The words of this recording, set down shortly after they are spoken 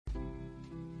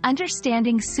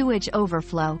Understanding Sewage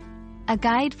Overflow, a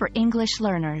guide for English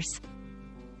learners.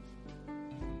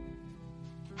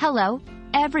 Hello,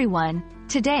 everyone.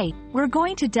 Today, we're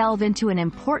going to delve into an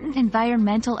important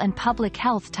environmental and public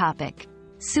health topic: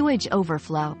 sewage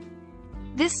overflow.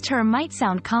 This term might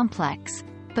sound complex,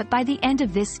 but by the end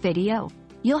of this video,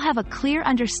 you'll have a clear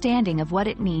understanding of what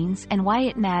it means and why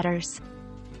it matters.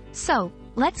 So,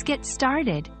 let's get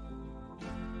started.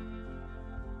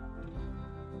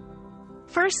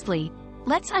 Firstly,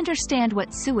 let's understand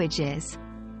what sewage is.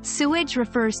 Sewage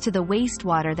refers to the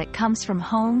wastewater that comes from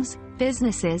homes,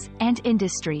 businesses, and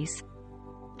industries.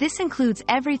 This includes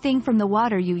everything from the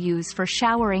water you use for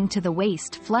showering to the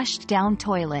waste flushed down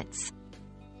toilets.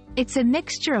 It's a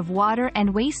mixture of water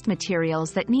and waste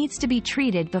materials that needs to be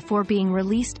treated before being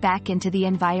released back into the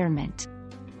environment.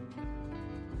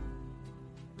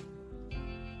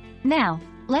 Now,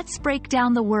 let's break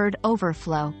down the word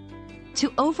overflow.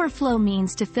 To overflow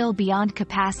means to fill beyond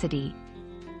capacity,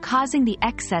 causing the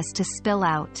excess to spill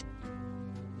out.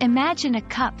 Imagine a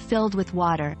cup filled with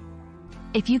water.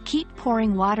 If you keep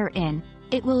pouring water in,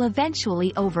 it will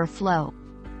eventually overflow.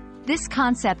 This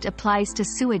concept applies to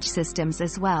sewage systems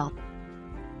as well.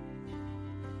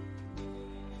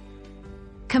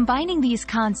 Combining these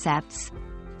concepts,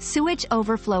 sewage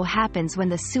overflow happens when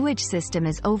the sewage system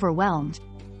is overwhelmed,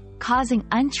 causing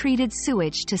untreated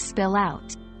sewage to spill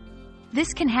out.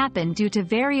 This can happen due to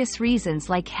various reasons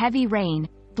like heavy rain,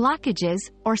 blockages,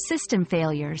 or system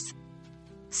failures.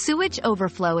 Sewage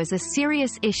overflow is a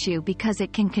serious issue because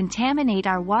it can contaminate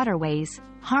our waterways,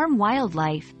 harm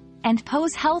wildlife, and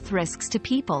pose health risks to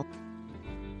people.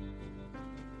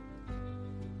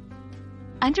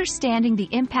 Understanding the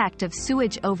impact of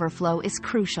sewage overflow is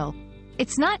crucial.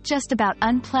 It's not just about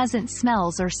unpleasant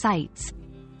smells or sights.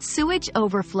 Sewage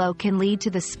overflow can lead to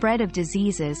the spread of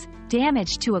diseases,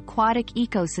 damage to aquatic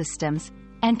ecosystems,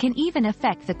 and can even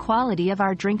affect the quality of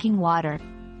our drinking water.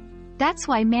 That's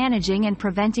why managing and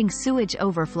preventing sewage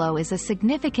overflow is a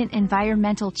significant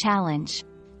environmental challenge.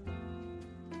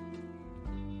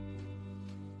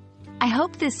 I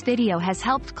hope this video has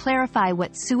helped clarify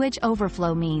what sewage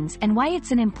overflow means and why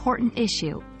it's an important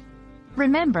issue.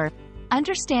 Remember,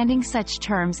 understanding such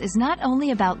terms is not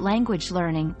only about language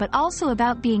learning but also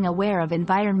about being aware of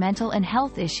environmental and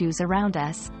health issues around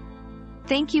us.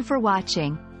 Thank you for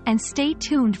watching, and stay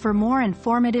tuned for more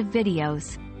informative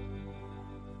videos.